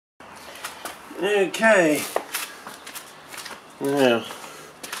Okay, now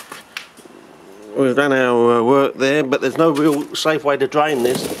we've done our work there, but there's no real safe way to drain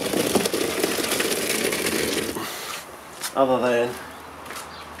this other than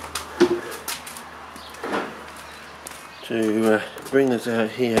to bring this out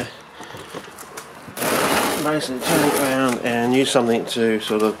here, basically turn it around and use something to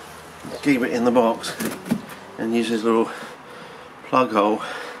sort of keep it in the box, and use this little plug hole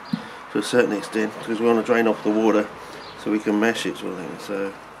to a certain extent, because we want to drain off the water so we can mash it sort of thing.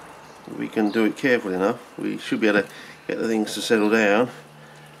 So if we can do it carefully enough, we should be able to get the things to settle down,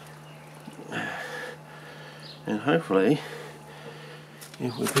 and hopefully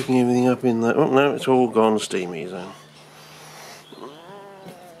if we're picking everything up in that, oh no, it's all gone steamy, so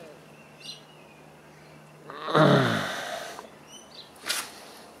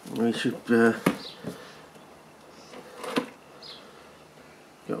we should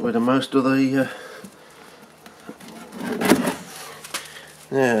got rid of most of the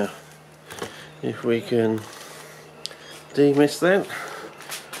now if we can demist that,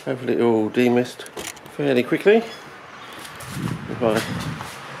 hopefully it will demist fairly quickly. If I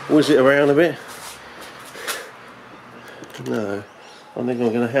whiz it around a bit, no, I think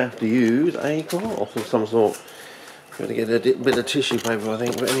I'm going to have to use a cloth of some sort. Got to get a bit of tissue paper, I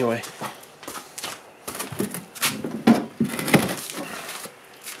think, but anyway.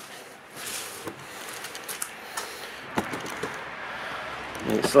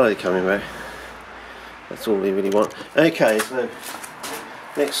 It's slowly coming back. That's all we really want. Okay, so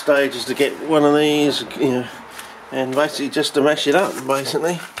next stage is to get one of these, you know, and basically just to mash it up,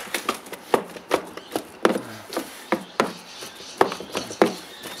 basically.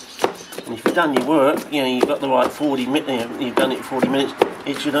 And if you've done your work, you know, you've got the right 40 minutes, you've done it in 40 minutes,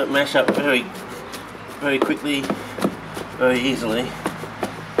 it should mash up very quickly, very easily.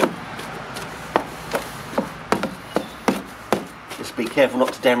 Just be careful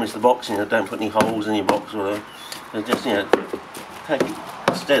not to damage the box, you know, don't put any holes in your box or whatever. And just, you know, take it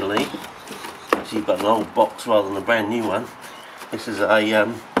steadily. Actually, you've got an old box rather than a brand new one. This is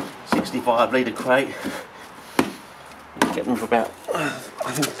a 65 litre crate. You get them for about,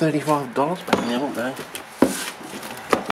 I think $35 back in there, won't they?